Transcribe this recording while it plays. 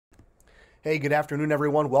Hey, good afternoon,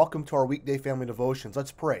 everyone. Welcome to our weekday family devotions.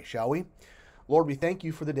 Let's pray, shall we? Lord, we thank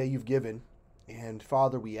you for the day you've given. And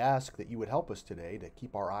Father, we ask that you would help us today to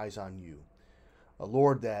keep our eyes on you.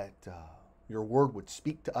 Lord, that your word would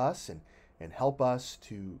speak to us and help us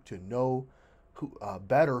to know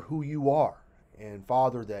better who you are. And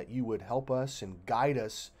Father, that you would help us and guide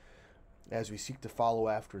us as we seek to follow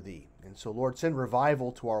after thee. And so, Lord, send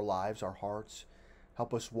revival to our lives, our hearts.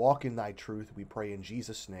 Help us walk in thy truth, we pray in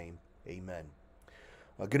Jesus' name. Amen.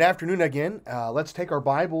 Good afternoon again. Let's take our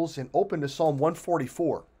Bibles and open to Psalm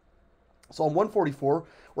 144. Psalm 144,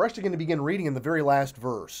 we're actually going to begin reading in the very last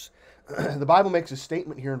verse. The Bible makes a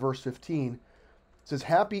statement here in verse 15. It says,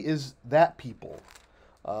 "Happy is that people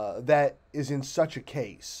that is in such a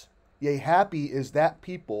case. Yea, happy is that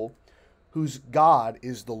people whose God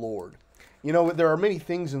is the Lord." You know, there are many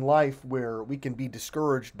things in life where we can be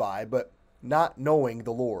discouraged by, but not knowing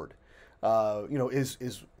the Lord,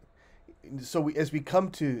 is so as we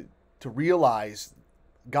come to realize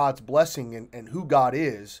God's blessing and who God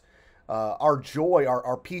is, our joy,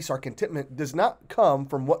 our peace, our contentment does not come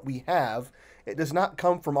from what we have. It does not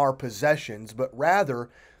come from our possessions, but rather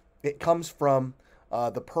it comes from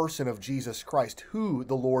the person of Jesus Christ, who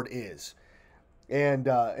the Lord is, and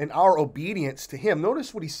our obedience to Him.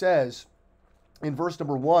 Notice what He says in verse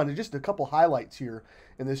number 1, and just a couple highlights here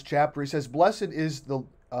in this chapter. He says, "Blessed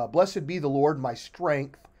be the Lord, my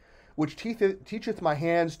strength, which teacheth my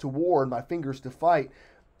hands to war and my fingers to fight.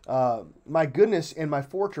 My goodness and my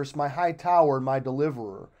fortress, my high tower and my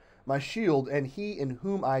deliverer, my shield, and he in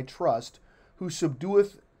whom I trust, who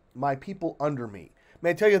subdueth my people under me."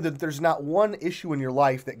 May I tell you that there's not one issue in your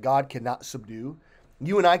life that God cannot subdue.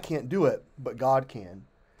 You and I can't do it, but God can.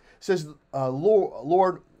 It says,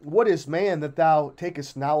 Lord, what is man that thou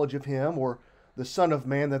takest knowledge of him, or the son of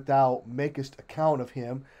man that thou makest account of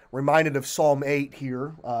him? Reminded of Psalm 8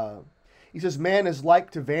 here. He says, "Man is like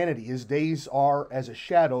to vanity. His days are as a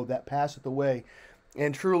shadow that passeth away."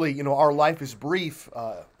 And truly, our life is brief.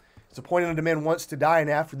 It's appointed unto man once to die, and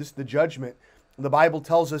after this the judgment. The Bible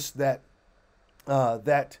tells us that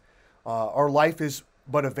our life is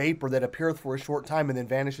but a vapor that appeareth for a short time and then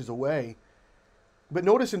vanishes away. But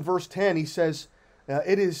notice in verse 10, he says,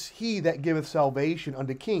 "It is he that giveth salvation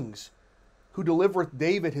unto kings, who delivereth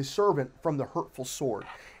David his servant from the hurtful sword."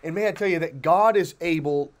 And may I tell you that God is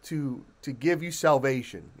able to give you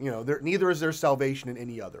salvation. Neither is there salvation in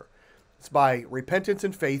any other. It's by repentance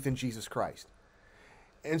and faith in Jesus Christ.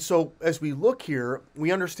 And so as we look here,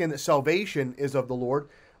 we understand that salvation is of the Lord,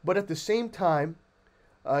 but at the same time,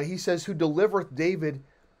 he says, "Who delivereth David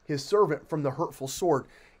his servant from the hurtful sword."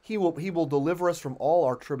 He will deliver us from all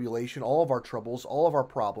our tribulation, all of our troubles, all of our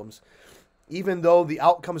problems. Even though the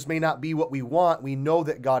outcomes may not be what we want, we know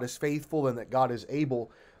that God is faithful and that God is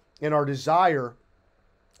able. And our desire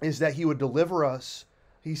is that He would deliver us.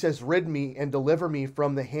 He says, "Rid me and deliver me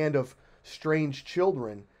from the hand of strange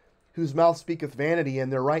children, whose mouth speaketh vanity,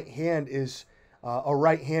 and their right hand is a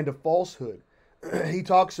right hand of falsehood." He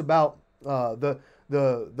talks about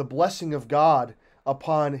the blessing of God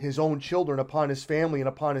upon His own children, upon His family, and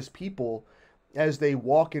upon His people, as they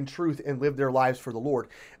walk in truth and live their lives for the Lord.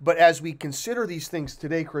 But as we consider these things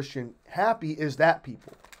today, Christian, happy is that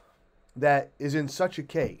people that is in such a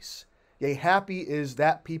case. Yea, happy is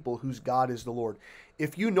that people whose God is the Lord.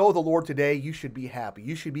 If you know the Lord today, you should be happy.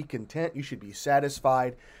 You should be content. You should be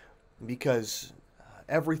satisfied, because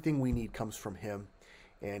everything we need comes from Him.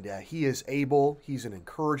 And He is able. He's an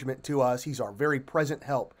encouragement to us. He's our very present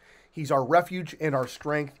help. He's our refuge and our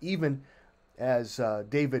strength, even as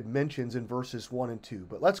David mentions in verses 1 and 2.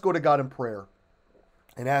 But let's go to God in prayer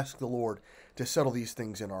and ask the Lord to settle these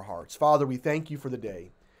things in our hearts. Father, we thank you for the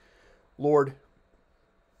day. Lord,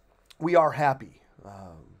 we are happy.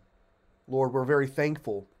 Lord, we're very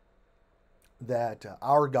thankful that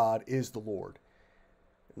our God is the Lord.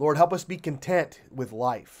 Lord, help us be content with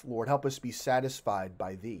life. Lord, help us be satisfied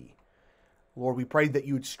by Thee. Lord, we pray that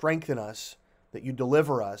You would strengthen us, that You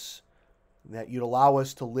deliver us, that You'd allow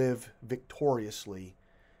us to live victoriously.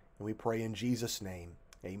 And we pray in Jesus' name,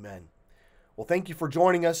 amen. Well, thank you for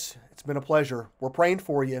joining us. It's been a pleasure. We're praying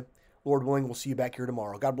for you. Lord willing, we'll see you back here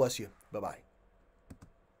tomorrow. God bless you. Bye-bye.